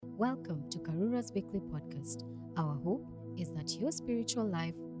Welcome to Karura's Weekly Podcast. Our hope is that your spiritual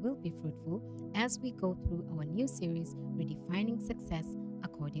life will be fruitful as we go through our new series, Redefining Success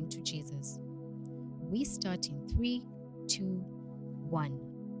According to Jesus. We start in 3, 2,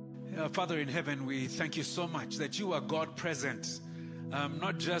 1. Father in heaven, we thank you so much that you are God present.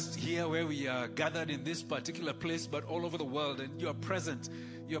 Not just here where we are gathered in this particular place, but all over the world. And you are present.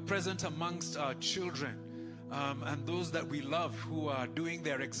 You are present amongst our children and those that we love who are doing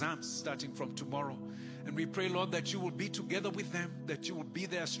their exams starting from tomorrow. And we pray, Lord, that you will be together with them, that you will be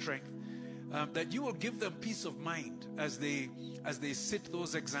their strength, that you will give them peace of mind as they sit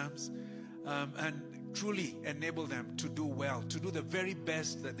those exams, and truly enable them to do well, to do the very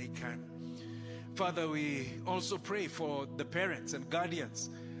best that they can. Father, we also pray for the parents and guardians,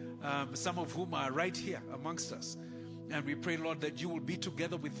 some of whom are right here amongst us. And we pray, Lord, that you will be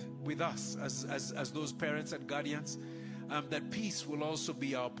together with us as those parents and guardians, that peace will also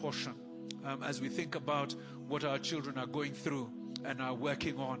be our portion as we think about what our children are going through and are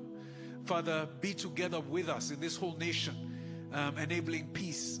working on. Father, be together with us in this whole nation, enabling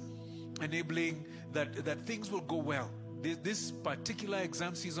peace, enabling that things will go well. This particular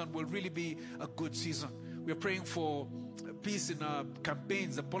exam season will really be a good season. We're praying for peace in our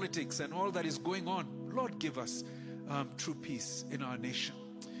campaigns, the politics, and all that is going on. Lord, give us true peace in our nation.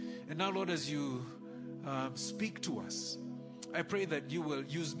 And now, Lord, as you speak to us, I pray that you will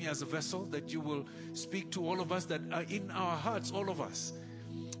use me as a vessel, that you will speak to all of us, that are in our hearts, all of us,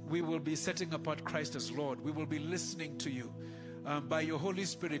 we will be setting apart Christ as Lord. We will be listening to you. By your Holy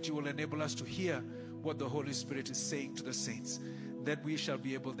Spirit, you will enable us to hear what the Holy Spirit is saying to the saints, that we shall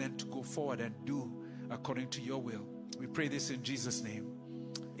be able then to go forward and do according to your will. We pray this in Jesus' name.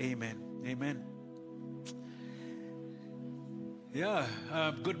 Amen. Amen. Yeah,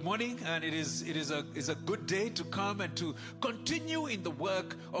 good morning, and it is a good day to come and to continue in the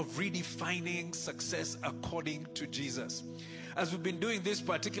work of redefining success according to Jesus. As we've been doing this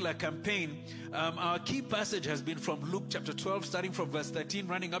particular campaign, our key passage has been from Luke chapter 12, starting from verse 13,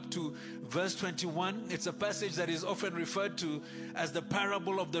 running up to verse 21. It's a passage that is often referred to as the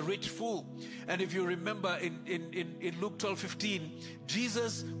parable of the rich fool. And if you remember in Luke 12:15,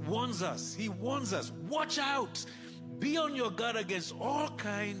 Jesus warns us. He warns us, watch out. Be on your guard against all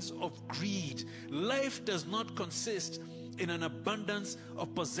kinds of greed. Life does not consist in an abundance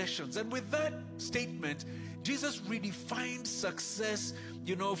of possessions. And with that statement, Jesus redefined success,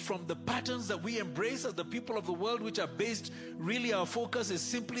 from the patterns that we embrace as the people of the world, which are based, really our focus is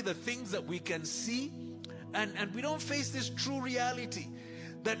simply the things that we can see. And we don't face this true reality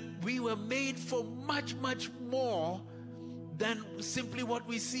that we were made for much, much more than simply what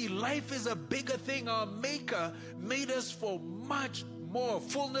we see. Life is a bigger thing. Our Maker made us for much more.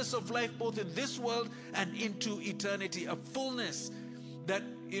 Fullness of life, both in this world and into eternity. A fullness that,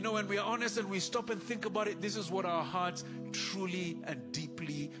 when we are honest and we stop and think about it, this is what our hearts truly and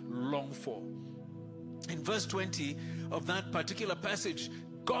deeply long for. In verse 20 of that particular passage,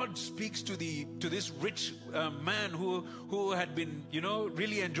 God speaks to this rich man who had been,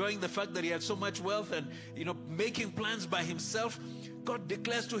 really enjoying the fact that he had so much wealth and, making plans by himself. God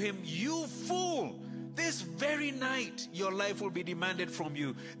declares to him, "You fool, this very night your life will be demanded from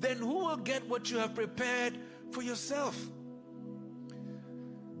you. Then who will get what you have prepared for yourself?"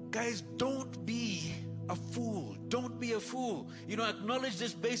 Guys, don't be a fool. Don't be a fool. Acknowledge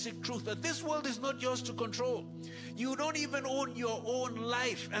this basic truth that this world is not yours to control. You don't even own your own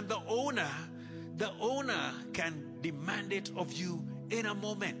life, and the owner can demand it of you in a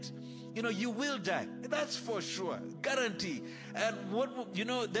moment. You will die. That's for sure. Guarantee. And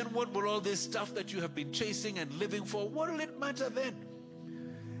then what will all this stuff that you have been chasing and living for, what will it matter then?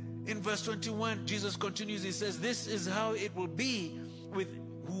 In verse 21, Jesus continues, he says, "This is how it will be with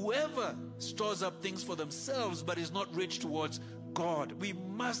whoever stores up things for themselves but is not rich towards God." We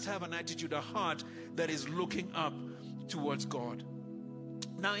must have an attitude, a heart that is looking up towards God.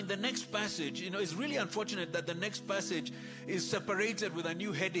 Now, in the next passage, it's really unfortunate that the next passage is separated with a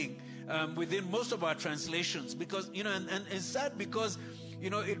new heading within most of our translations, because, and it's sad because,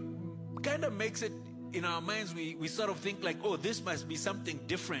 it kind of makes it, in our minds, we sort of think like, oh, this must be something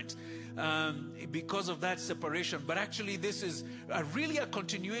different because of that separation. But actually, this is really a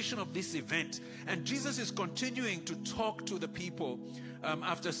continuation of this event. And Jesus is continuing to talk to the people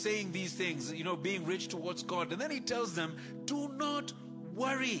after saying these things, being rich towards God. And then he tells them, do not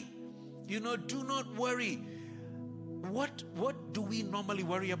worry. Do not worry. What do we normally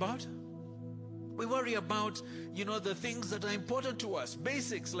worry about? We worry about, the things that are important to us,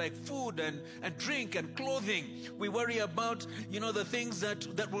 basics like food and drink and clothing. We worry about, the things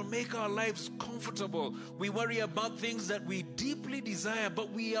that will make our lives comfortable. We worry about things that we deeply desire,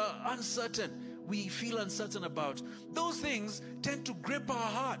 but we are uncertain. We feel uncertain about. Those things tend to grip our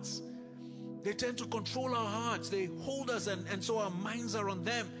hearts. They tend to control our hearts. They hold us, and so our minds are on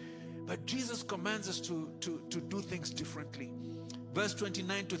them. But Jesus commands us to do things differently. Verse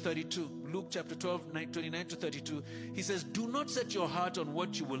 29 to 32, Luke chapter 12, 29 to 32, he says, "Do not set your heart on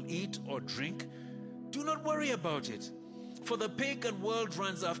what you will eat or drink. Do not worry about it. For the pagan world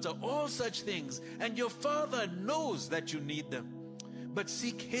runs after all such things, and your Father knows that you need them. But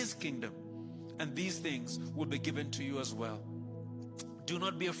seek His kingdom, and these things will be given to you as well. Do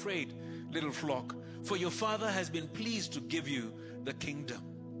not be afraid, little flock, for your Father has been pleased to give you the kingdom."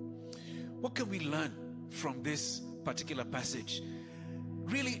 What can we learn from this particular passage?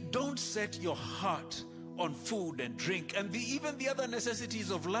 Really, don't set your heart on food and drink and even the other necessities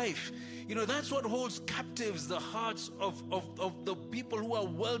of life. That's what holds captives the hearts of the people who are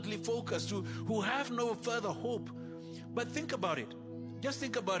worldly focused, who have no further hope. But think about it. Just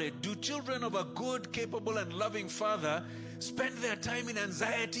think about it. Do children of a good, capable, and loving Father spend their time in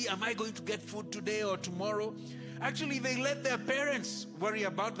anxiety? Am I going to get food today or tomorrow? Actually, they let their parents worry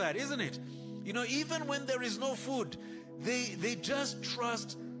about that, isn't it? Even when there is no food, they just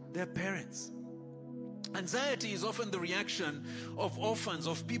trust their parents. Anxiety is often the reaction of orphans,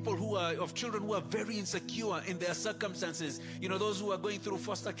 of children who are very insecure in their circumstances. Those who are going through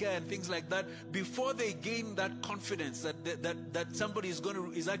foster care and things like that. Before they gain that confidence that somebody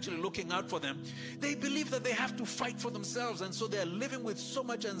is actually looking out for them, they believe that they have to fight for themselves, and so they're living with so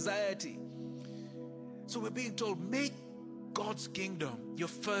much anxiety. So we're being told, make God's kingdom your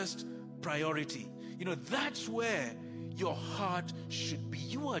first priority. That's where your heart should be.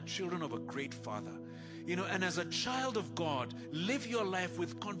 You are children of a great Father. And as a child of God, live your life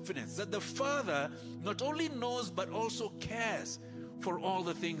with confidence that the Father not only knows but also cares for all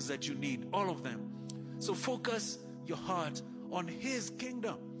the things that you need, all of them. So focus your heart on His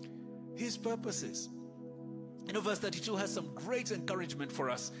kingdom, His purposes. Verse 32 has some great encouragement for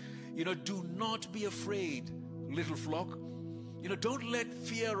us. Do not be afraid, little flock. Don't let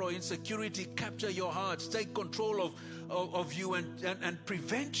fear or insecurity capture your hearts, take control of you and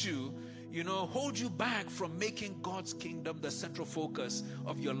prevent you, hold you back from making God's kingdom the central focus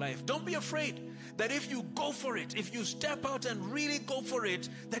of your life. Don't be afraid that if you go for it, if you step out and really go for it,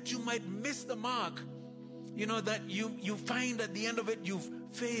 that you might miss the mark, that you find at the end of it you've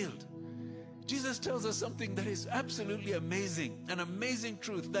failed. Jesus tells us something that is absolutely amazing, an amazing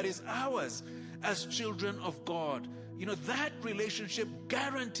truth that is ours as children of God. That relationship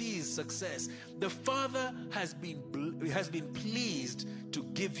guarantees success. The Father has been pleased to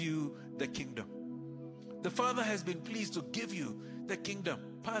give you the kingdom. The Father has been pleased to give you the kingdom.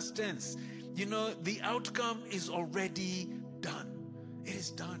 Past tense. The outcome is already done. It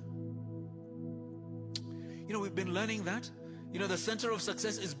is done. We've been learning that. The center of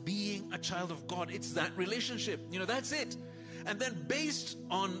success is being a child of God. It's that relationship. That's it. And then based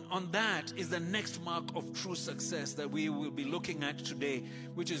on that is the next mark of true success that we will be looking at today,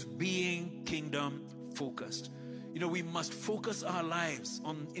 which is being kingdom focused. We must focus our lives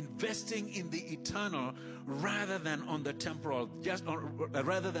on investing in the eternal rather than on the temporal,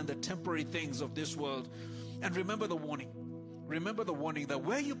 rather than the temporary things of this world. And remember the warning. Remember the warning that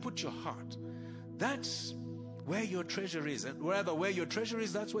where you put your heart, that's where your treasure is. And rather, where your treasure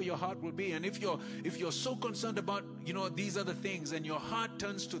is, that's where your heart will be. And if you're so concerned about these other things and your heart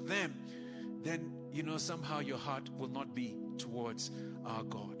turns to them, then somehow your heart will not be towards our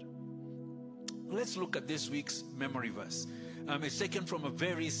God. Let's look at this week's memory verse. It's taken from a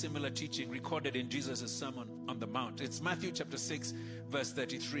very similar teaching recorded in Jesus' Sermon on the Mount. It's Matthew chapter 6, verse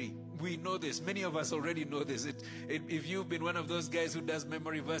 33. We know this. Many of us already know this. If you've been one of those guys who does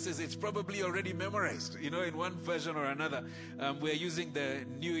memory verses, it's probably already memorized, in one version or another. We're using the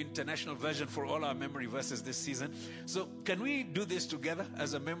New International Version for all our memory verses this season. So can we do this together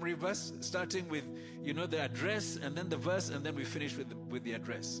as a memory verse, starting with, the address and then the verse, and then we finish with the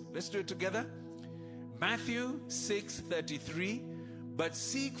address. Let's do it together. Matthew 6:33, but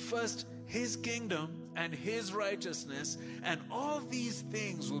seek first His kingdom and His righteousness, and all these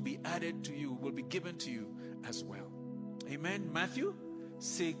things will be added to you, will be given to you as well. Amen. Matthew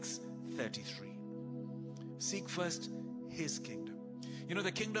 6:33. Seek first His kingdom.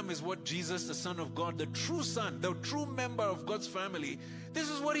 The kingdom is what Jesus, the Son of God, the true Son, the true member of God's family, this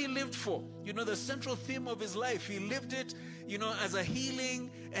is what He lived for. The central theme of His life. He lived it, as a healing,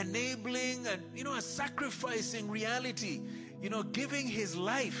 enabling, and, a sacrificing reality, giving His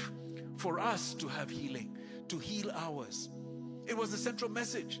life for us to have healing, to heal ours. It was the central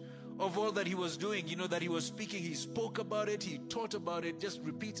message of all that he was doing, that he was speaking. He spoke about it, he taught about it, just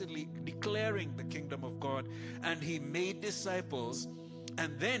repeatedly declaring the kingdom of God. And he made disciples,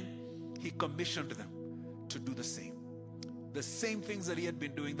 and then he commissioned them to do the same. The same things that he had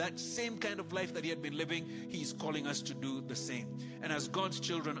been doing, that same kind of life that he had been living, he's calling us to do the same. And as God's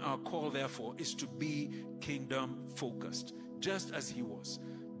children, our call, therefore, is to be kingdom focused, just as he was.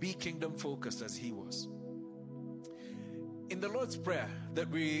 Be kingdom focused as he was. In the Lord's Prayer that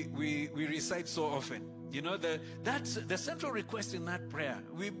we recite so often, that's the central request in that prayer.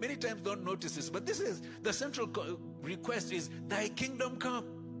 We many times don't notice this, but this is the central request is, thy kingdom come.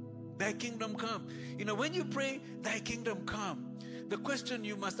 Thy kingdom come. When you pray, thy kingdom come, the question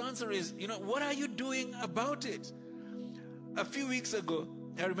you must answer is, what are you doing about it? A few weeks ago,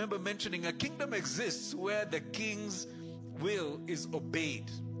 I remember mentioning a kingdom exists where the king's will is obeyed.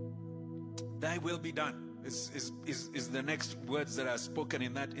 Thy will be done is the next words that are spoken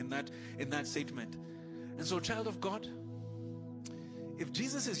in that statement. And so, child of God, if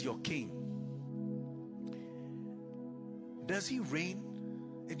Jesus is your king, does he reign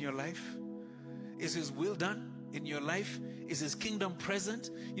in your life? Is his will done in your life? Is his kingdom present?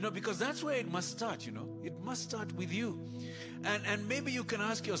 Because that's where it must start. It must start with you. And maybe you can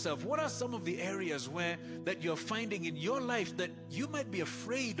ask yourself, what are some of the areas that you're finding in your life that you might be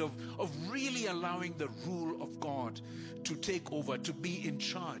afraid of really allowing the rule of God to take over, to be in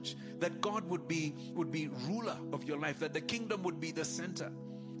charge, that God would be ruler of your life, that the kingdom would be the center?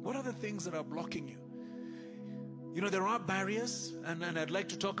 What are the things that are blocking you? There are barriers, and I'd like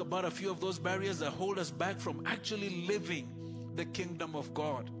to talk about a few of those barriers that hold us back from actually living the kingdom of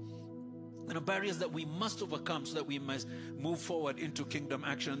God. Barriers that we must overcome so that we must move forward into kingdom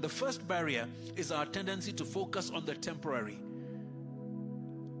action. And the first barrier is our tendency to focus on the temporary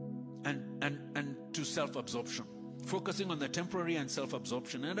and to self-absorption. Focusing on the temporary and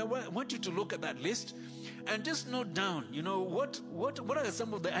self-absorption. And I want you to look at that list and just note down, what are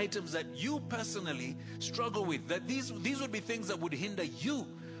some of the items that you personally struggle with? That these would be things that would hinder you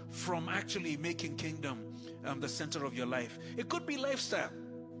from actually making kingdom the center of your life. It could be lifestyle.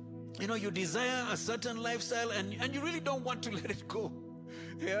 You desire a certain lifestyle and you really don't want to let it go.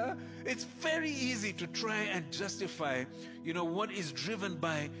 Yeah, it's very easy to try and justify, what is driven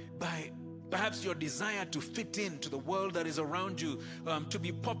by perhaps your desire to fit into the world that is around you, to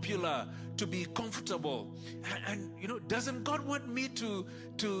be popular, to be comfortable. And doesn't God want me to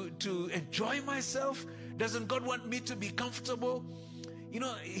enjoy myself? Doesn't God want me to be comfortable?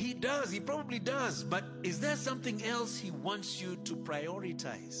 He does. He probably does. But is there something else he wants you to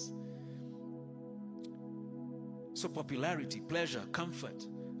prioritize? So popularity, pleasure, comfort.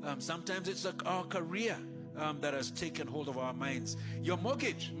 Sometimes it's our career that has taken hold of our minds. Your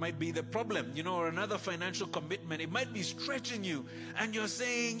mortgage might be the problem, or another financial commitment. It might be stretching you. And you're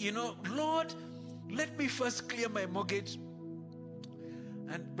saying, Lord, let me first clear my mortgage.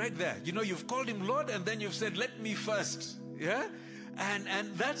 And right there, you've called him Lord and then you've said, let me first. Yeah?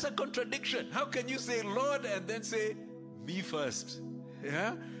 And that's a contradiction. How can you say Lord and then say me first?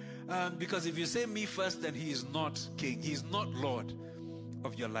 Yeah? Because if you say me first, then he is not king. He's not Lord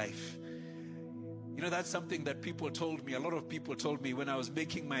of your life. That's something that people told me. A lot of people told me when I was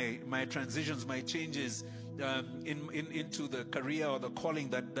making my transitions, my changes into the career or the calling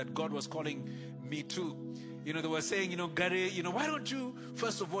that God was calling me to. They were saying, Ngari, why don't you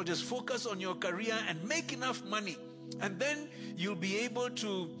first of all just focus on your career and make enough money, and then you'll be able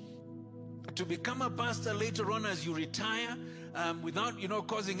to become a pastor later on as you retire, without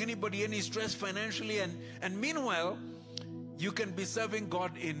causing anybody any stress financially, and meanwhile you can be serving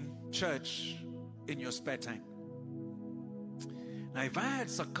God in church in your spare time. Now, if I had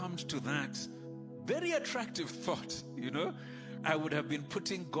succumbed to that very attractive thought, I would have been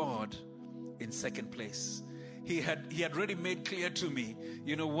putting God in second place. He had already made clear to me,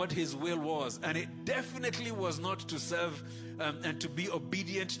 what his will was, and it definitely was not to serve and to be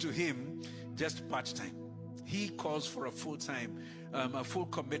obedient to him just part-time. He calls for a full-time, a full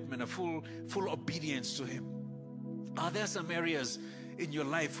commitment, a full obedience to him. Are there some areas in your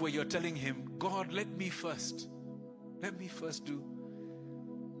life where you're telling him, God, let me first do?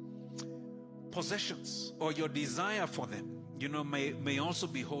 Possessions or your desire for them, may also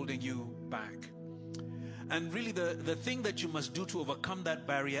be holding you back. And really the thing that you must do to overcome that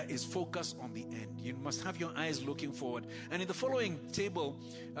barrier is focus on the end. You must have your eyes looking forward. And in the following table,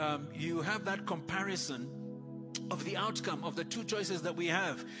 you have that comparison of the outcome of the two choices that we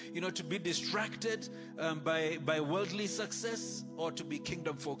have, to be distracted by worldly success, or to be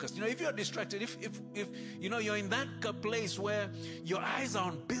kingdom focused. If you're distracted, if you're in that place where your eyes are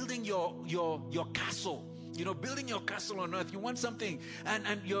on building your castle, building your castle on earth. You want something,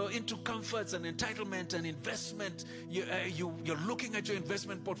 and you're into comforts and entitlement and investment. You're looking at your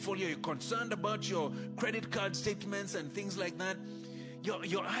investment portfolio. You're concerned about your credit card statements and things like that.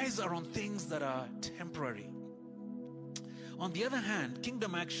 Your eyes are on things that are temporary. On the other hand,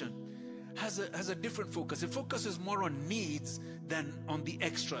 kingdom action has a different focus. It focuses more on needs than on the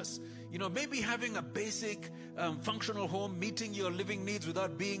extras. Maybe having a basic functional home, meeting your living needs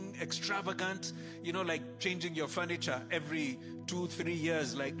without being extravagant, like changing your furniture every 2-3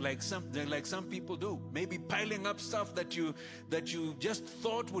 years, like some people do. Maybe piling up stuff that you just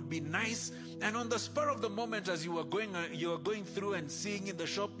thought would be nice, and on the spur of the moment, as you are going through and seeing in the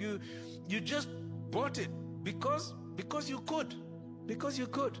shop, you just bought it because you could.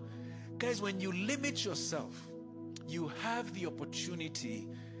 Guys, when you limit yourself, you have the opportunity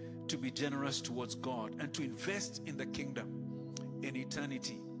to be generous towards God and to invest in the kingdom in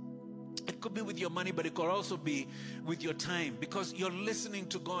eternity. It could be with your money, but it could also be with your time, because you're listening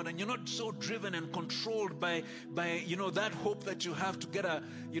to God and you're not so driven and controlled by that hope that you have to get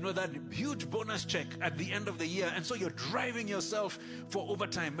that huge bonus check at the end of the year. And so you're driving yourself for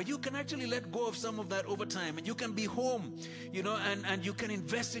overtime, but you can actually let go of some of that overtime, and you can be home, and you can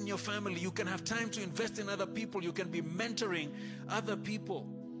invest in your family. You can have time to invest in other people. You can be mentoring other people.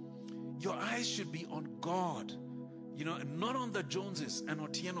 Your eyes should be on God, not on the Joneses and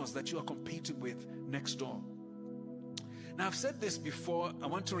Otienos that you are competing with next door. Now, I've said this before. I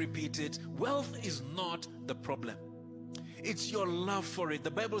want to repeat it. Wealth is not the problem. It's your love for it. The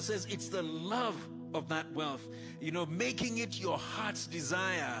Bible says it's the love of that wealth, making it your heart's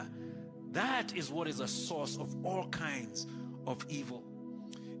desire. That is what is a source of all kinds of evil.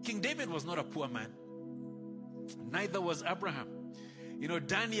 King David was not a poor man. Neither was Abraham.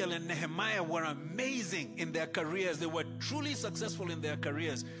 Daniel and Nehemiah were amazing in their careers. They were truly successful in their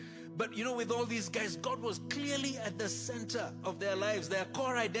careers. But, with all these guys, God was clearly at the center of their lives. Their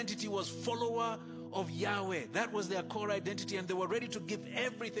core identity was follower of Yahweh. That was their core identity, and they were ready to give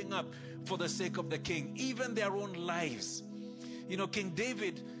everything up for the sake of the king, even their own lives. King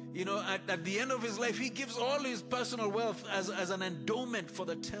David, at the end of his life, he gives all his personal wealth as an endowment for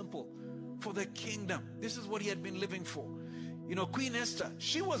the temple, for the kingdom. This is what he had been living for. Queen Esther,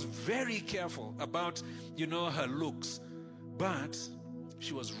 she was very careful about, her looks, but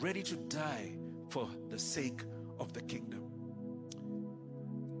she was ready to die for the sake of the kingdom.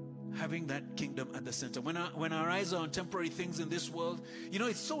 Having that kingdom at the center. When our eyes are on temporary things in this world,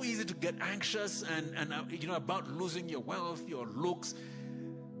 it's so easy to get anxious and about losing your wealth, your looks.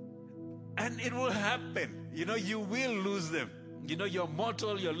 And it will happen. You will lose them. You're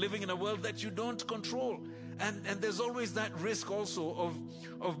mortal, you're living in a world that you don't control. And there's always that risk also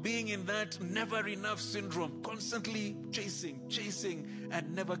of being in that never enough syndrome, constantly chasing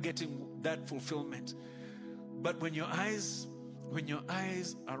and never getting that fulfillment. But when your eyes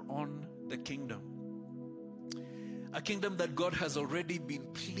are on the kingdom, a kingdom that God has already been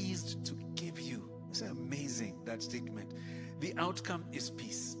pleased to give you. It's amazing, that statement. The outcome is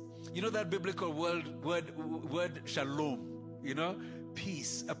peace. That biblical word shalom,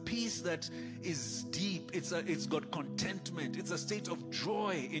 peace, a peace that is deep. It's got contentment. It's a state of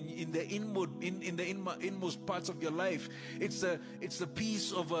joy in the inmost parts of your life. It's a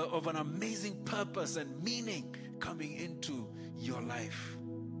piece of an amazing purpose and meaning coming into your life.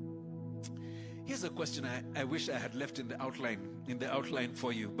 Here's a question I wish I had left in the outline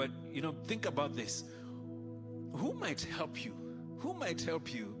for you. But think about this. Who might help you? Who might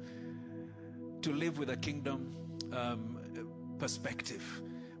help you to live with a kingdom perspective,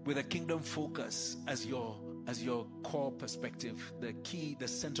 with a kingdom focus as your core perspective, the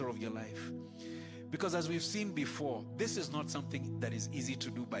center of your life? Because as we've seen before, this is not something that is easy to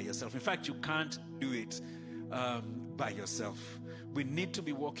do by yourself. In fact, you can't do it by yourself. We need to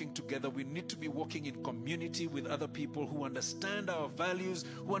be working together. We need to be working in community with other people who understand our values,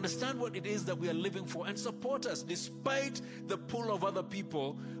 who understand what it is that we are living for, and support us despite the pull of other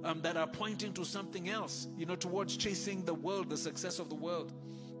people that are pointing to something else, towards chasing the world, the success of the world.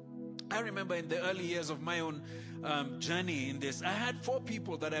 I remember in the early years of my own journey in this, I had 4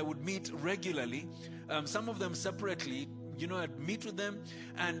 people that I would meet regularly, some of them separately. I'd meet with them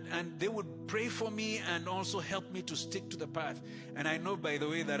and they would pray for me and also help me to stick to the path. And I know, by the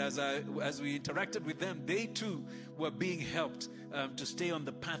way, that as we interacted with them, they too were being helped to stay on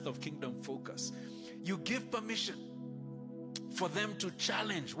the path of kingdom focus. You give permission for them to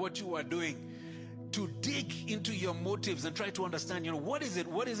challenge what you are doing. to dig into your motives and try to understand, what is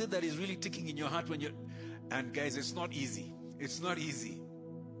it that is really ticking in your heart when you're, and guys, it's not easy. It's not easy,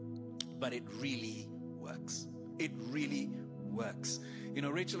 but it really works. It really works.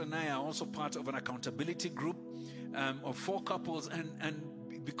 Rachel and I are also part of an accountability group of 4 couples, and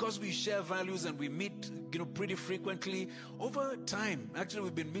because we share values and we meet, pretty frequently over time. Actually,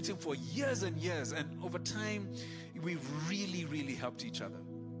 we've been meeting for years and years, and over time, we've really, really helped each other.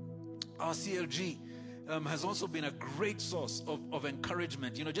 Our CLG has also been a great source of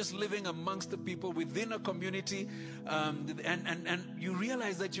encouragement. Just living amongst the people within a community, and you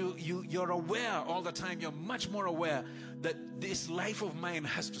realize that you're aware all the time. You're much more aware that this life of mine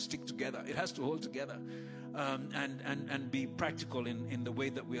has to stick together. It has to hold together, and be practical in the way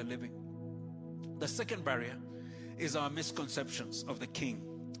that we are living. The second barrier is our misconceptions of the King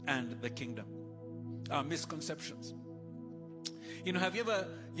and the kingdom. Our misconceptions. Have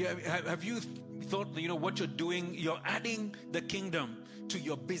you thought, what you're doing, you're adding the kingdom to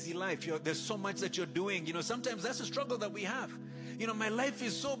your busy life. There's so much that you're doing. Sometimes that's a struggle that we have. My life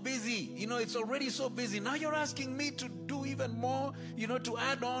is so busy. It's already so busy. Now you're asking me to do even more, to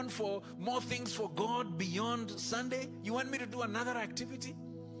add on for more things for God beyond Sunday. You want me to do another activity?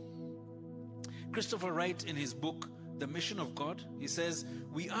 Christopher Wright, in his book, The Mission of God, he says,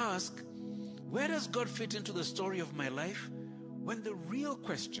 we ask, where does God fit into the story of my life? When the real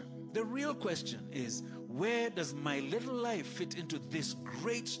question is, where does my little life fit into this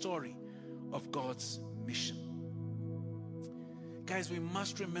great story of God's mission? Guys, we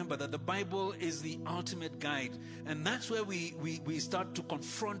must remember that the Bible is the ultimate guide, and that's where we start to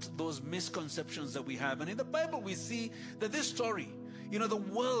confront those misconceptions that we have. And in the Bible, we see that this story, the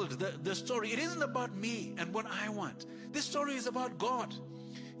world, the story, it isn't about me and what I want. This story is about God.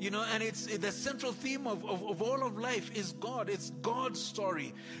 And it's the central theme of all of life is God. It's God's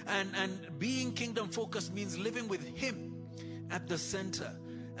story. And being kingdom focused means living with Him at the center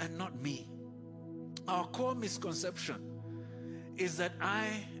and not me. Our core misconception is that I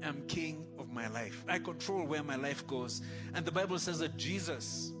am king of my life. I control where my life goes. And the Bible says that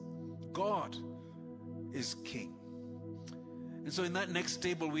Jesus, God, is king. And so in that next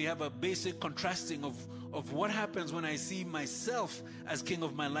table, we have a basic contrasting of what happens when I see myself as king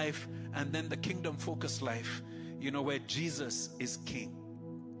of my life, and then the kingdom-focused life, where Jesus is king.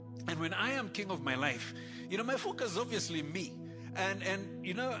 And when I am king of my life, my focus is obviously me. And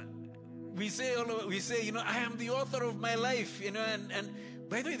we say, I am the author of my life, and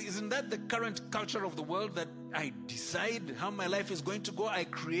by the way, isn't that the current culture of the world, that I decide how my life is going to go? I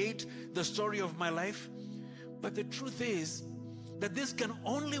create the story of my life. But the truth is that this can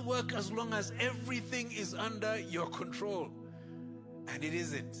only work as long as everything is under your control. And it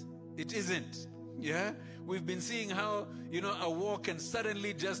isn't. It isn't. Yeah? We've been seeing how, a war can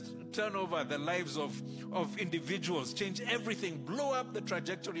suddenly just turn over the lives of individuals, change everything, blow up the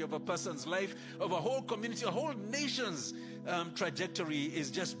trajectory of a person's life, of a whole community, a whole nation's trajectory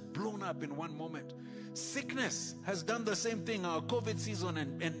is just blown up in one moment. Sickness has done the same thing. Our COVID season,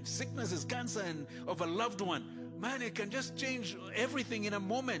 and sickness is cancer and of a loved one. Man, it can just change everything in a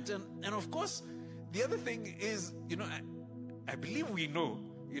moment. And of course, the other thing is, I believe we know.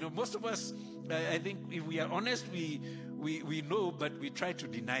 Most of us, I think if we are honest, we know, but we try to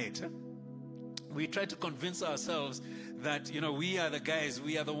deny it. We try to convince ourselves that, we are the guys,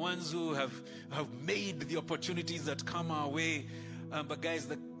 we are the ones who have made the opportunities that come our way. But guys,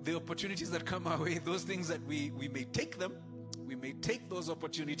 the opportunities that come our way, those things that we may take them, we may take those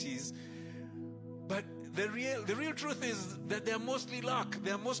opportunities, but the real truth is that they're mostly luck.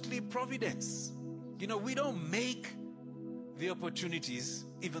 They're mostly providence. We don't make the opportunities,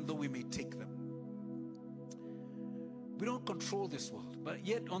 even though we may take them. We don't control this world. But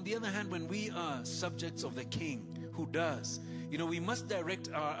yet, on the other hand, when we are subjects of the King who does, we must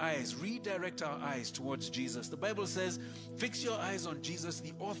redirect our eyes towards Jesus. The Bible says, fix your eyes on Jesus,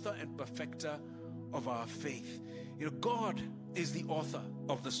 the author and perfecter of our faith. God is the author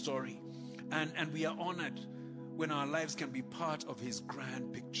of the story. And we are honored when our lives can be part of His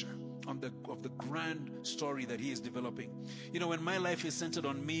grand picture, of the grand story that He is developing. When my life is centered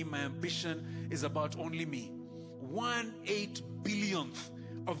on me, my ambition is about only me. 1/8 billionth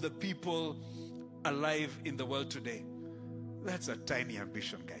of the people alive in the world today. That's a tiny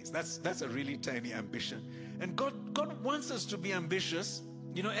ambition, guys. That's a really tiny ambition. And God wants us to be ambitious.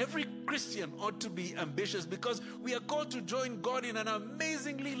 Every Christian ought to be ambitious, because we are called to join God in an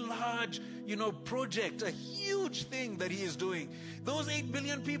amazingly large, project, a huge thing that He is doing. Those 8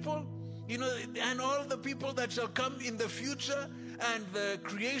 billion people, and all the people that shall come in the future, and the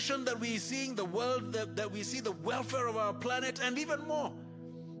creation that we see, the world that we see, the welfare of our planet, and even more.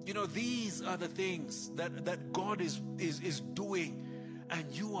 You know, these are the things that God is doing, and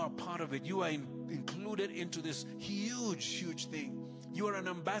you are part of it. You are included into this huge thing. You are an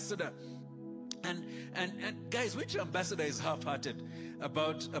ambassador. And guys, which ambassador is half-hearted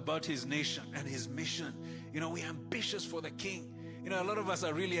about his nation and his mission? You know, we're ambitious for the King. You know, a lot of us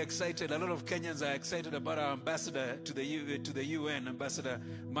are really excited. A lot of Kenyans are excited about our ambassador to the UN, Ambassador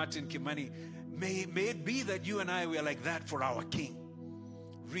Martin Kimani. May it be that you and I, we are like that for our King.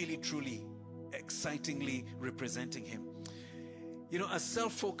 Really, truly, excitingly representing him. You know, a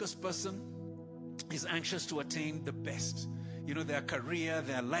self-focused person is anxious to attain the best. You know, their career,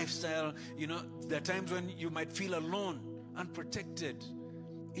 their lifestyle. You know, there are times when you might feel alone, unprotected,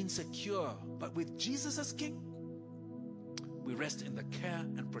 insecure. But with Jesus as King, we rest in the care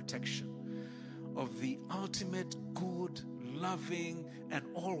and protection of the ultimate good, loving, and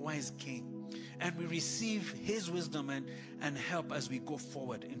all-wise King. And we receive his wisdom and help as we go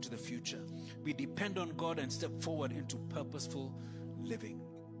forward into the future. We depend on God and step forward into purposeful living.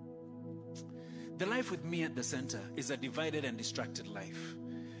 The life with me at the center is a divided and distracted life.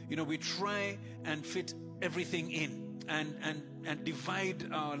 You know, we try and fit everything in and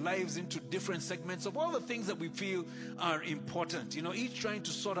divide our lives into different segments of all the things that we feel are important. You know, each trying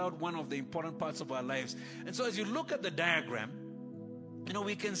to sort out one of the important parts of our lives. And so as you look at the diagram, you know,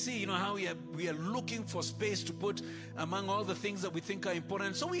 we can see, you know, how we are looking for space to put among all the things that we think are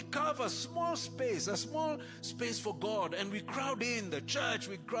important. So we carve a small space for God, and we crowd in the church,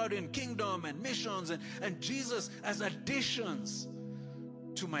 we crowd in kingdom and missions and Jesus as additions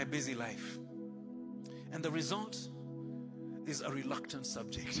to my busy life. And the result is a reluctant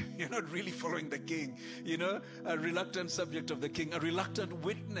subject. You're not really following the King, you know, a reluctant subject of the King, a reluctant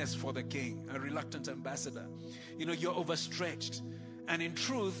witness for the King, a reluctant ambassador. You know, you're overstretched. And in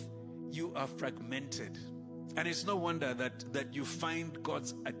truth, you are fragmented. And it's no wonder that you find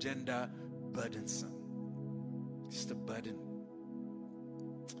God's agenda burdensome. It's the burden.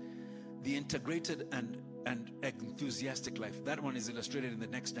 The integrated and enthusiastic life, that one is illustrated in the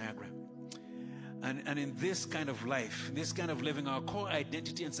next diagram. And in this kind of life, this kind of living, our core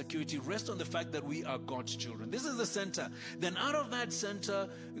identity and security rest on the fact that we are God's children. This is the center. Then out of that center,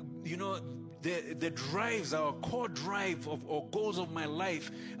 you know, the drives, our core drive or goals of my life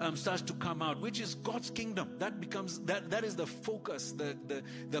starts to come out, which is God's kingdom. That becomes, that is the focus,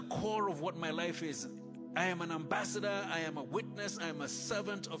 the core of what my life is. I am an ambassador, I am a witness, I am a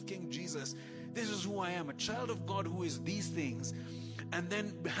servant of King Jesus. This is who I am, a child of God who is these things. And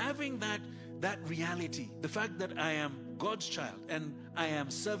then having that reality, the fact that I am God's child and I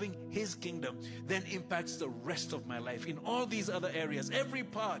am serving his kingdom, then impacts the rest of my life in all these other areas. Every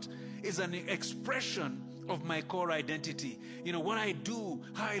part is an expression of my core identity. You know, what I do,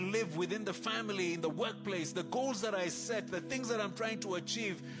 how I live within the family, in the workplace, the goals that I set, the things that I'm trying to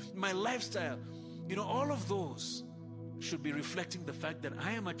achieve, my lifestyle. You know, all of those should be reflecting the fact that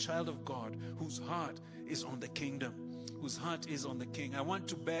I am a child of God whose heart is on the kingdom, whose heart is on the King. I want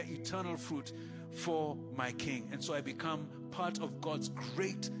to bear eternal fruit for my King. And so I become part of God's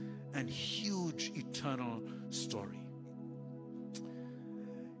great and huge eternal story.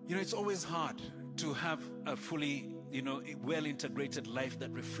 You know, it's always hard to have a fully, you know, well-integrated life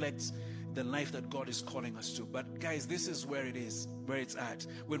that reflects the life that God is calling us to. But guys, this is where it is, where it's at.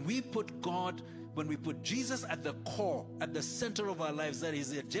 When we put Jesus at the core, at the center of our lives, that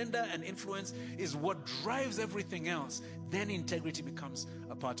his agenda and influence is what drives everything else, then integrity becomes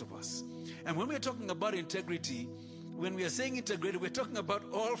a part of us. And when we're talking about integrity, when we are saying integrity, we're talking about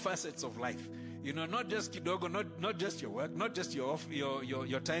all facets of life. You know, not just kidogo, not just your work, not just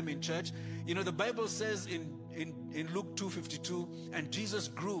your time in church. You know, the Bible says in Luke 2:52, and Jesus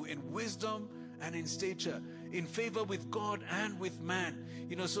grew in wisdom and in stature, in favor with God and with man.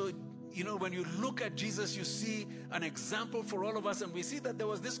 You know, so, you know, when you look at Jesus, you see an example for all of us, and we see that there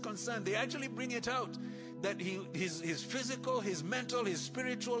was this concern. They actually bring it out, that his physical, his mental, his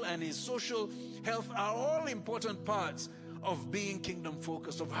spiritual, and his social health are all important parts of being kingdom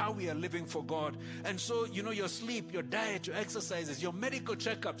focused, of how we are living for God. And so, you know, your sleep, your diet, your exercises, your medical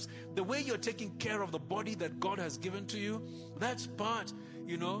checkups, the way you're taking care of the body that God has given to you, that's part,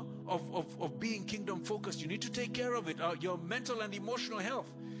 you know, of being kingdom focused. You need to take care of it, your mental and emotional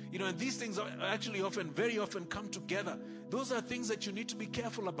health. You know, and these things are actually very often come together. Those are things that you need to be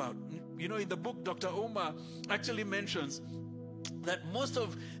careful about. You know, in the book, Dr. Omar actually mentions that most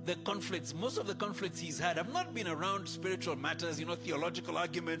of the conflicts he's had have not been around spiritual matters, you know, theological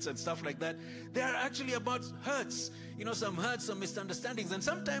arguments and stuff like that. They are actually about hurts, you know, some hurts, some misunderstandings. And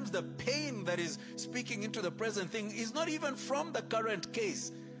sometimes the pain that is speaking into the present thing is not even from the current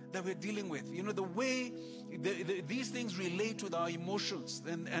case. that we're dealing with. You know, the way these things relate with our emotions,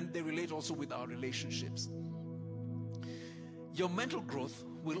 and they relate also with our relationships. Your mental growth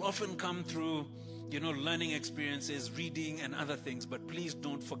will often come through, learning experiences, reading, and other things. But please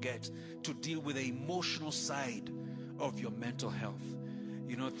don't forget to deal with the emotional side of your mental health.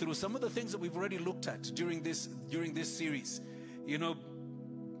 Through some of the things that we've already looked at during this series.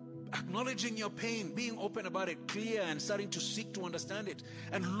 Acknowledging your pain, being open about it, clear, and starting to seek to understand it,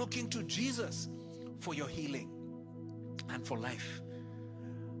 and looking to Jesus for your healing and for life.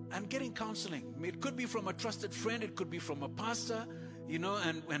 And getting counseling. It could be from a trusted friend, it could be from a pastor,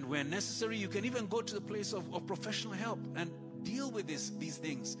 and where necessary, you can even go to the place of professional help and deal with these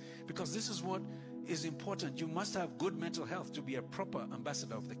things, because this is what is important. You must have good mental health to be a proper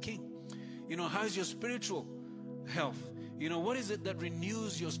ambassador of the King. How is your spiritual health? What is it that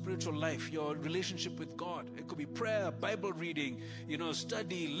renews your spiritual life, your relationship with God? It could be prayer, Bible reading,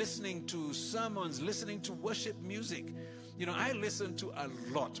 study, listening to sermons, listening to worship music. I listen to a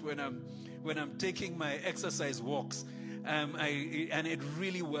lot when I'm taking my exercise walks. And it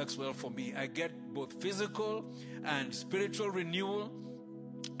really works well for me. I get both physical and spiritual renewal.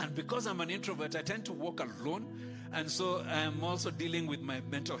 And because I'm an introvert, I tend to walk alone. And so I'm also dealing with my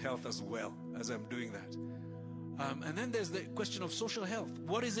mental health as well as I'm doing that. And then there's the question of social health.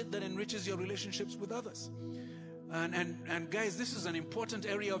 What is it that enriches your relationships with others? And guys, this is an important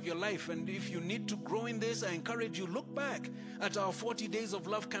area of your life. And if you need to grow in this, I encourage you, look back at our 40 Days of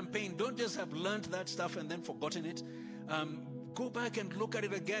Love campaign. Don't just have learned that stuff and then forgotten it. Go back and look at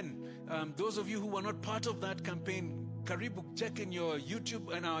it again. Those of you who were not part of that campaign, Karibu, check in your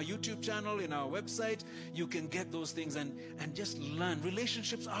YouTube and our YouTube channel, in our website. You can get those things and just learn.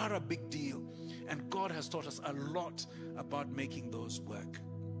 Relationships are a big deal. And God has taught us a lot about making those work.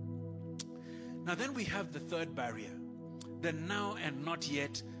 Now then we have the third barrier, the now and not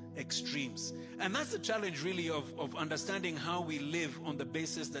yet extremes. And that's the challenge really of understanding how we live on the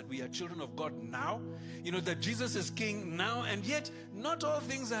basis that we are children of God now. That Jesus is King now, and yet not all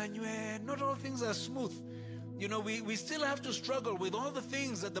things are not all things are smooth. We still have to struggle with all the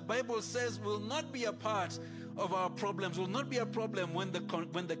things that the Bible says will not be a part of our problems, will not be a problem when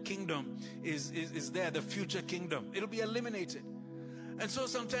the kingdom is there, the future kingdom. It'll be eliminated. And so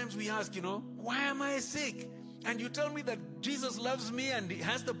sometimes we ask, why am I sick? And you tell me that Jesus loves me and he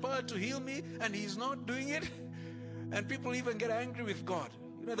has the power to heal me, and he's not doing it? And people even get angry with God.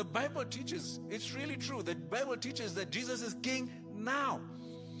 The Bible teaches, it's really true, the Bible teaches that Jesus is King now.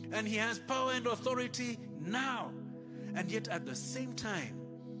 And he has power and authority now. And yet at the same time,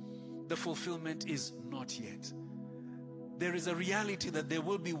 the fulfillment is not yet. There is a reality that there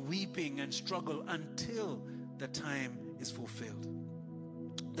will be weeping and struggle until the time is fulfilled.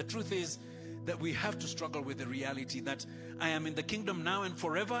 The truth is that we have to struggle with the reality that I am in the kingdom now and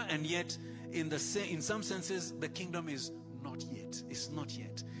forever, and yet in some senses the kingdom is not yet. It's not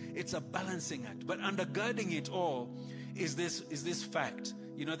yet. It's a balancing act. But undergirding it all is this fact,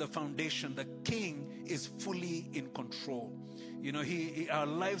 the foundation. The King is fully in control. Our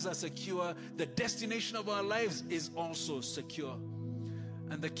lives are secure. The destination of our lives is also secure.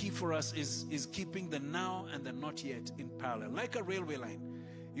 And the key for us is keeping the now and the not yet in parallel, like a railway line.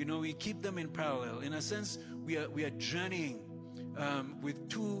 We keep them in parallel. In a sense, we are journeying with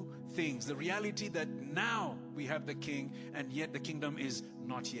two things: the reality that now we have the King, and yet the kingdom is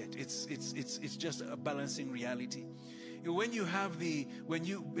not yet. It's just a balancing reality. When you have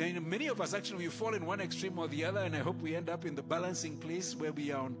many of us actually, we fall in one extreme or the other, and I hope we end up in the balancing place where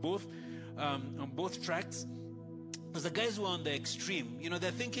we are on both tracks. Because the guys who are on the extreme,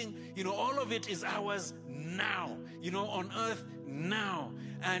 they're thinking, all of it is ours now, on earth now.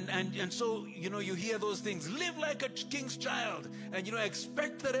 And so, you hear those things, live like a king's child, and,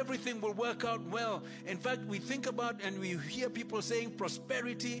 expect that everything will work out well. In fact, we think about and we hear people saying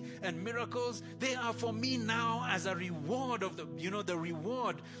prosperity and miracles, they are for me now as a reward of the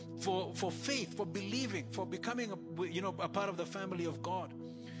reward for faith, for believing, for becoming a part of the family of God.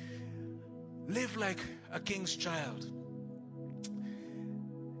 Live like a king's child.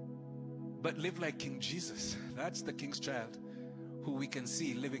 But live like King Jesus. That's the king's child who we can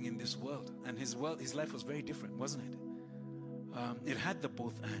see living in this world. And his life was very different, wasn't it? It had the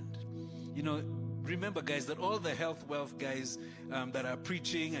both and. Remember, guys, that all the health, wealth guys that are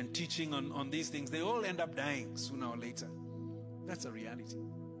preaching and teaching on these things, they all end up dying sooner or later. That's a reality.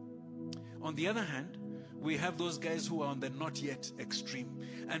 On the other hand, we have those guys who are on the not yet extreme.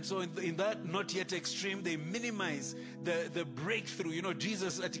 And so in that not yet extreme, they minimize the breakthrough.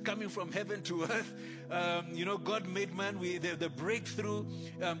 Jesus coming from heaven to earth. God made man. The breakthrough,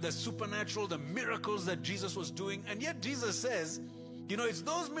 the supernatural, the miracles that Jesus was doing. And yet Jesus says, It's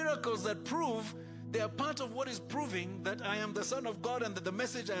those miracles that prove, they are part of what is proving that I am the Son of God and that the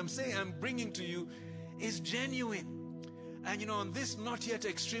message I am saying, I'm bringing to you is genuine. And on this not yet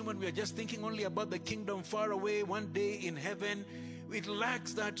extreme, when we are just thinking only about the kingdom far away, one day in heaven, it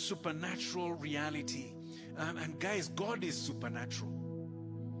lacks that supernatural reality. And guys, God is supernatural.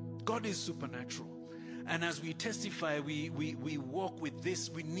 God is supernatural. And as we testify, we walk with this,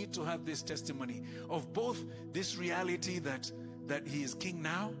 we need to have this testimony of both this reality that He is King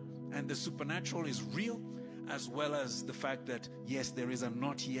now and the supernatural is real, as well as the fact that, yes, there is a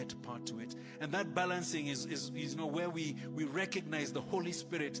not yet part to it. And that balancing is where we recognize the Holy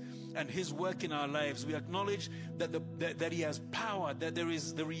Spirit and His work in our lives. We acknowledge that He has power, that there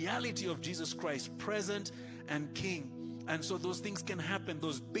is the reality of Jesus Christ present and King. And so those things can happen,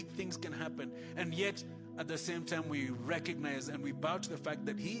 those big things can happen. And yet, at the same time, we recognize and we bow to the fact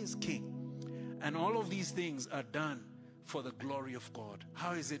that He is King. And all of these things are done for the glory of God.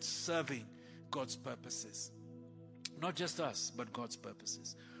 How is it serving God's purposes? Not just us, but God's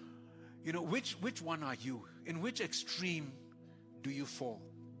purposes. Which one are you? In which extreme do you fall?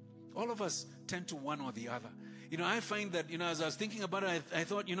 All of us tend to one or the other. I find that, as I was thinking about it, I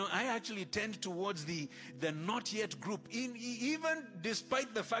thought, I actually tend towards the not yet group, even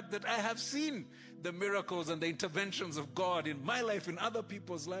despite the fact that I have seen the miracles and the interventions of God in my life, in other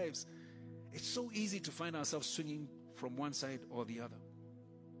people's lives. It's so easy to find ourselves swinging from one side or the other.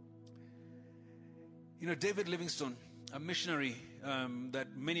 David Livingstone, a missionary that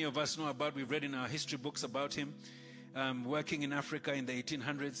many of us know about, we've read in our history books about him, working in Africa in the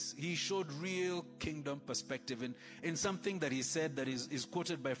 1800s, he showed real kingdom perspective in something that he said that is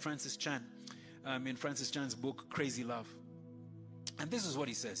quoted by Francis Chan in Francis Chan's book, Crazy Love. And this is what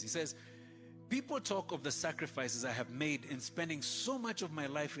he says. He says, people talk of the sacrifices I have made in spending so much of my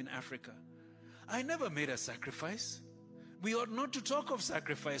life in Africa. I never made a sacrifice. We ought not to talk of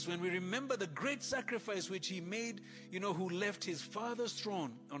sacrifice when we remember the great sacrifice which he made, who left his Father's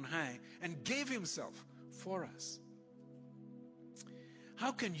throne on high and gave himself for us.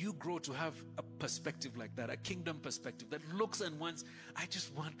 How can you grow to have a perspective like that, a kingdom perspective that looks and wants, I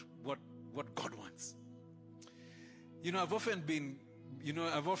just want what God wants? I've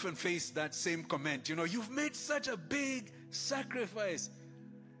often faced that same comment, you've made such a big sacrifice.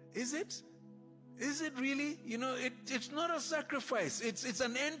 Is it? Is it really? It's not a sacrifice. It's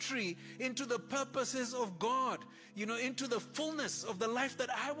an entry into the purposes of God, into the fullness of the life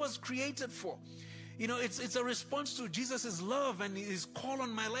that I was created for. It's a response to Jesus' love and His call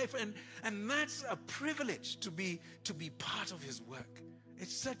on my life. And that's a privilege to be part of His work.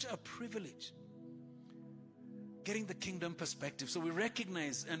 It's such a privilege. Getting the kingdom perspective. So we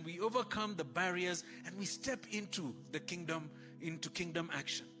recognize and we overcome the barriers and we step into the kingdom, into kingdom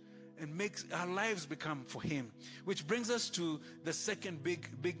action. And makes our lives become for Him. Which brings us to the second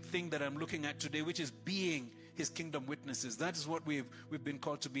big thing that I'm looking at today, which is being His kingdom witnesses. That is what we've been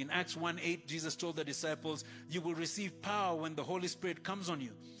called to be. In Acts 1:8, Jesus told the disciples, you will receive power when the Holy Spirit comes on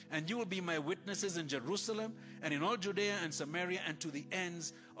you. And you will be my witnesses in Jerusalem and in all Judea and Samaria and to the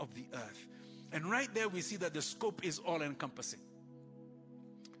ends of the earth. And right there we see that the scope is all-encompassing.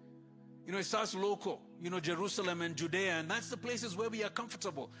 It starts local, Jerusalem and Judea, and that's the places where we are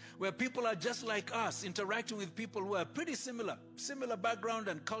comfortable, where people are just like us, interacting with people who are pretty similar background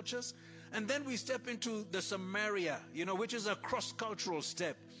and cultures. And then we step into the Samaria, which is a cross-cultural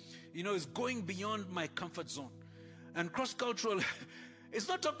step. It's going beyond my comfort zone. And cross-cultural, it's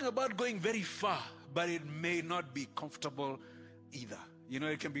not talking about going very far, but it may not be comfortable either.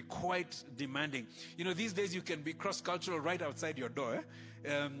 It can be quite demanding. These days you can be cross-cultural right outside your door.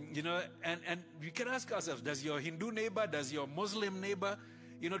 And we can ask ourselves, does your Hindu neighbor, does your Muslim neighbor,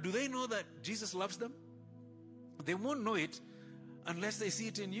 do they know that Jesus loves them? They won't know it unless they see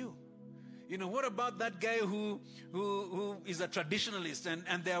it in you. What about that guy who is a traditionalist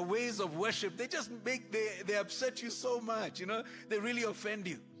and their ways of worship, they upset you so much, they really offend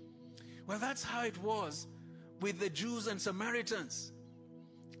you. Well, that's how it was with the Jews and Samaritans.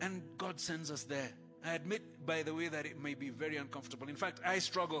 And God sends us there. I admit, by the way, that it may be very uncomfortable. In fact, I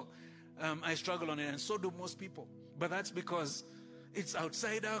struggle on it, and so do most people. But that's because it's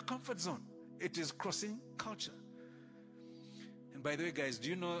outside our comfort zone. It is crossing culture. And by the way, guys, do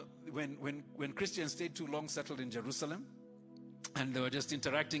you know when Christians stayed too long settled in Jerusalem, and they were just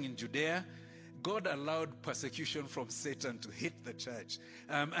interacting in Judea, God allowed persecution from Satan to hit the church.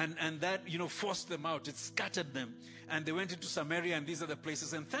 And that, forced them out. It scattered them. And they went into Samaria and these other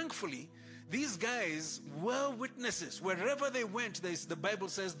places. And thankfully, these guys were witnesses. Wherever they went, the Bible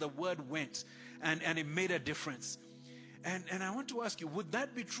says the word went. And it made a difference. And I want to ask you, would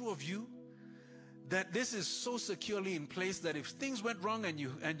that be true of you? that this is so securely in place that if things went wrong and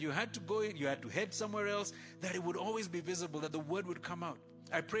you had to go, you had to head somewhere else, that it would always be visible, that the word would come out.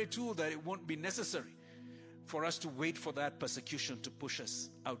 I pray too that it won't be necessary for us to wait for that persecution to push us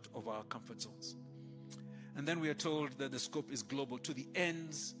out of our comfort zones. And then we are told that the scope is global, to the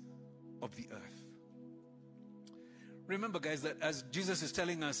ends of the earth. Remember, guys, that as Jesus is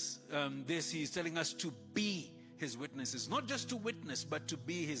telling us this, he is telling us to be his witnesses. Not just to witness, but to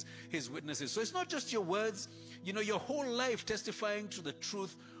be his witnesses. So it's not just your words, your whole life testifying to the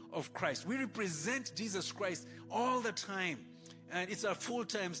truth of Christ. We represent Jesus Christ all the time. And it's a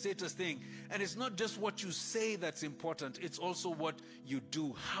full-time status thing. And it's not just what you say that's important. It's also what you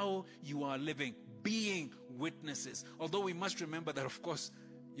do, how you are living, being witnesses. Although we must remember that, of course,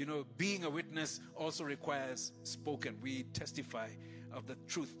 being a witness also requires spoken. We testify of the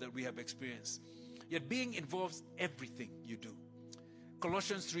truth that we have experienced. Yet being involves everything you do.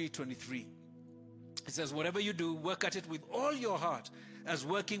 Colossians 3:23. It says, whatever you do, work at it with all your heart, as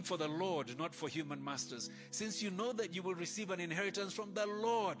working for the Lord, not for human masters, since you know that you will receive an inheritance from the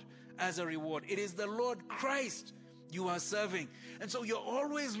Lord as a reward. It is the Lord Christ you are serving. And so you're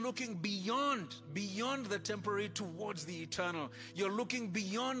always looking beyond the temporary towards the eternal. You're looking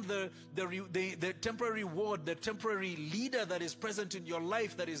beyond the temporary reward, the temporary leader that is present in your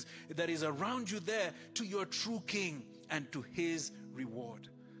life, that is around you there, to your true King and to his reward.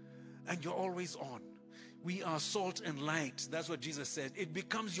 And you're always on. We are salt and light. That's what Jesus said. It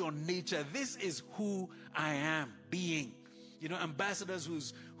becomes your nature. This is who I am, being. Ambassadors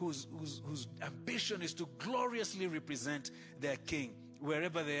whose ambition is to gloriously represent their King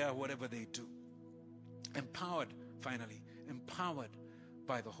wherever they are, whatever they do. Empowered, finally, empowered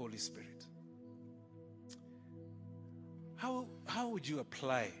by the Holy Spirit. How would you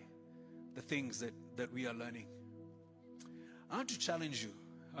apply the things that we are learning? I want to challenge you.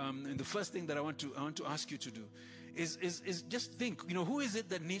 And the first thing that I want to ask you to do is just think, who is it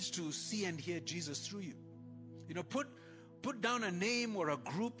that needs to see and hear Jesus through you? Put down a name or a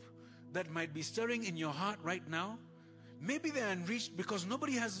group that might be stirring in your heart right now. Maybe they're unreached because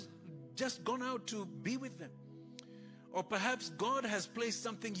nobody has just gone out to be with them. Or perhaps God has placed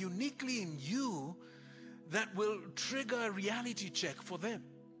something uniquely in you that will trigger a reality check for them.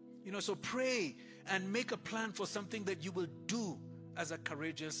 So pray and make a plan for something that you will do as a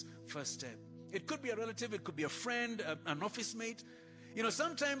courageous first step. It could be a relative, it could be a friend, an office mate.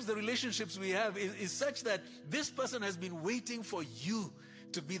 Sometimes the relationships we have is such that this person has been waiting for you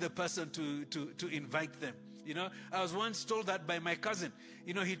to be the person to invite them. I was once told that by my cousin.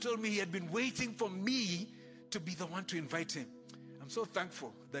 He told me he had been waiting for me to be the one to invite him. I'm so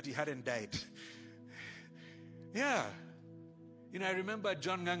thankful that he hadn't died. Yeah. I remember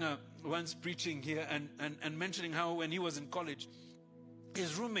John Nganga once preaching here and mentioning how when he was in college,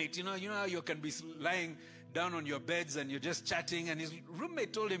 his roommate, you know how you can be lying down on your beds and you're just chatting, and his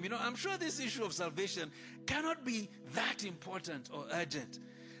roommate told him, I'm sure this issue of salvation cannot be that important or urgent.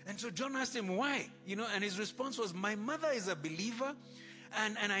 And so John asked him why, and his response was, my mother is a believer,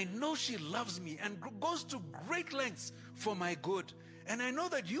 and I know she loves me and goes to great lengths for my good. And I know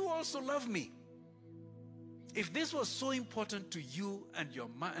that you also love me. If this was so important to you and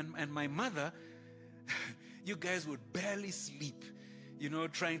and my mother, you guys would barely sleep,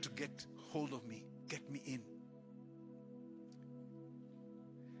 trying to get hold of me, get me in.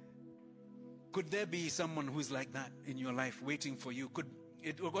 Could there be someone who is like that in your life waiting for you?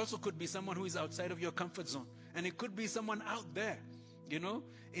 It also could be someone who is outside of your comfort zone. And it could be someone out there,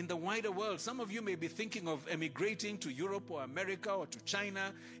 in the wider world. Some of you may be thinking of emigrating to Europe or America or to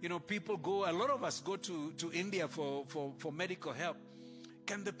China. People go, a lot of us go to India for medical help.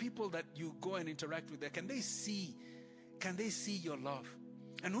 Can the people that you go and interact with there, can they see your love?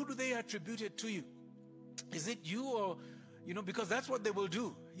 And who do they attribute it to you? Is it you or, because that's what they will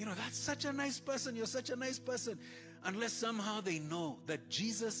do. That's such a nice person. You're such a nice person. Unless somehow they know that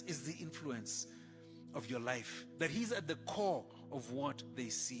Jesus is the influence of your life, that he's at the core of what they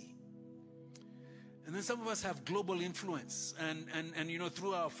see. And then some of us have global influence, and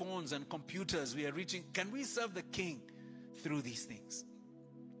through our phones and computers we are reaching. Can we serve the King through these things?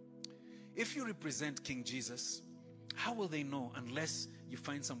 If you represent King Jesus, how will they know unless you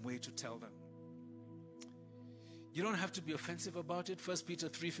find some way to tell them? You don't have to be offensive about it. 1 Peter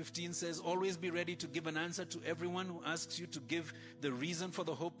 3:15 says, always be ready to give an answer to everyone who asks you to give the reason for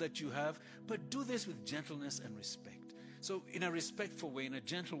the hope that you have, but do this with gentleness and respect. So in a respectful way, in a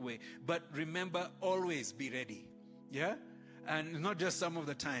gentle way, but remember, always be ready. Yeah? And not just some of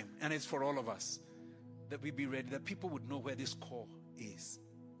the time. And it's for all of us that we be ready, that people would know where this core is.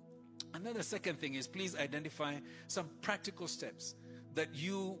 And then the second thing is, please identify some practical steps that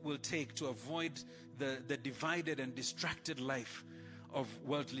you will take to avoid the divided and distracted life of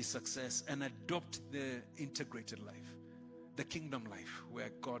worldly success and adopt the integrated life, the kingdom life, where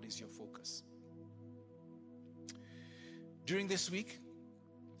God is your focus. During this week,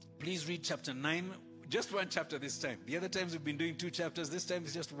 please read chapter 9, just one chapter this time. The other times we've been doing 2 chapters. This time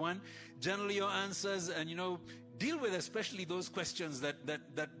it's just one. Journal your answers and, deal with especially those questions that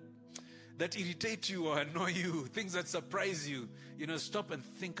irritate you or annoy you, things that surprise you. Stop and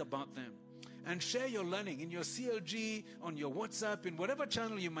think about them. And share your learning in your CLG, on your WhatsApp, in whatever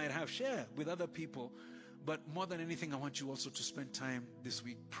channel you might have. Share with other people. But more than anything, I want you also to spend time this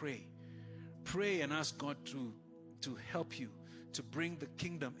week. Pray. Pray and ask God to help you to bring the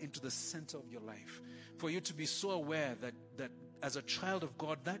kingdom into the center of your life. For you to be so aware that as a child of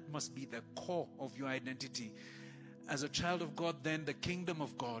God, that must be the core of your identity. As a child of God, then the kingdom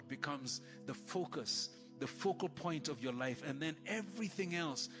of God becomes the focus, the focal point of your life, and then everything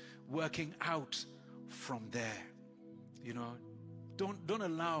else working out from there. Don't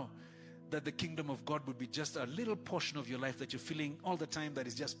allow that the kingdom of God would be just a little portion of your life that you're feeling all the time that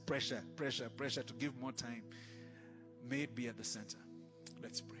is just pressure to give more time. May it be at the center.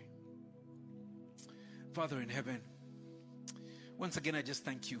 Let's pray. Father in heaven, once again, I just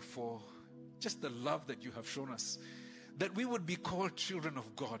thank you for just the love that you have shown us, that we would be called children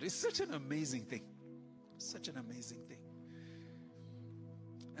of God. It's such an amazing thing. Such an amazing thing.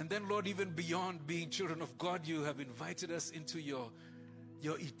 And then, Lord, even beyond being children of God, you have invited us into your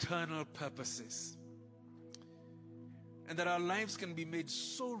eternal purposes. And that our lives can be made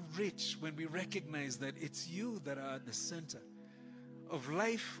so rich when we recognize that it's you that are at the center of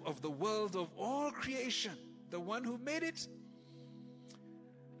life, of the world, of all creation. The one who made it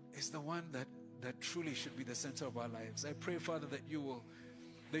is the one that truly should be the center of our lives. I pray, Father, that you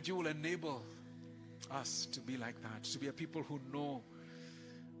will enable us to be like that, to be a people who know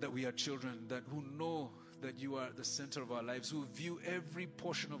that we are children, who know that you are the center of our lives, who view every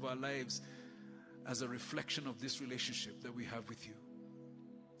portion of our lives as a reflection of this relationship that we have with you.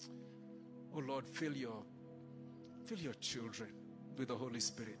 Oh Lord, fill your children with the Holy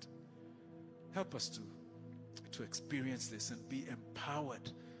Spirit. Help us to experience this and be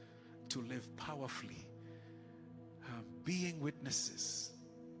empowered to live powerfully, being witnesses,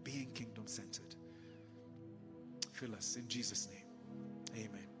 being kingdom-centered. Fill us in Jesus' name.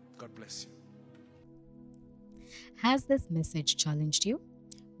 Amen. God bless you. Has this message challenged you?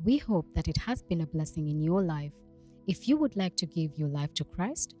 We hope that it has been a blessing in your life. If you would like to give your life to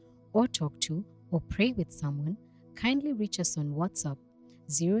Christ, or talk to or pray with someone, kindly reach us on WhatsApp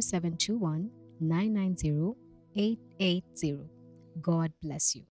 0721 990 880. God bless you.